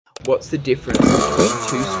What's the difference between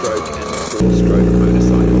two-stroke and four-stroke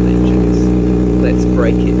motorcycle engines? Let's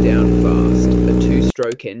break it down fast. A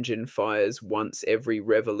two-stroke engine fires once every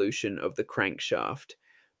revolution of the crankshaft.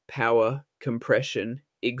 Power, compression,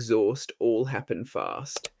 exhaust all happen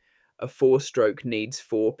fast. A four-stroke needs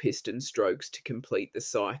four piston strokes to complete the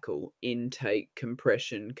cycle: intake,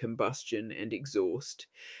 compression, combustion, and exhaust.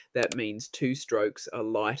 That means two strokes are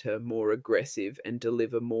lighter, more aggressive, and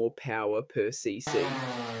deliver more power per cc.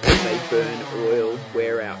 They burn oil,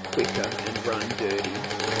 wear out quicker, and run dirty.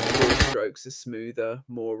 Four strokes are smoother,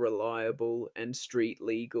 more reliable, and street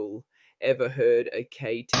legal. Ever heard a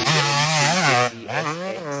KTM 250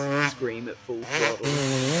 SX scream at full throttle?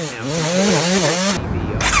 Now compare it to a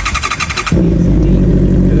CBR 650's deep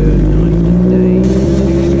per 90 days.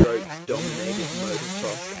 Two strokes dominated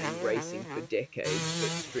motocross and racing for decades,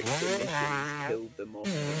 but strict emissions killed them off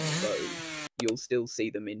on the road. You'll still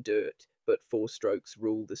see them in dirt, but four strokes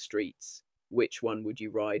rule the streets. Which one would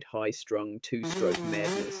you ride? High-strung two-stroke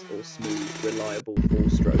madness or smooth, reliable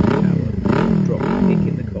four-stroke power? Drop a pic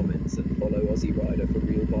in the comments and follow AussieRider for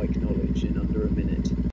real bike knowledge in under a minute.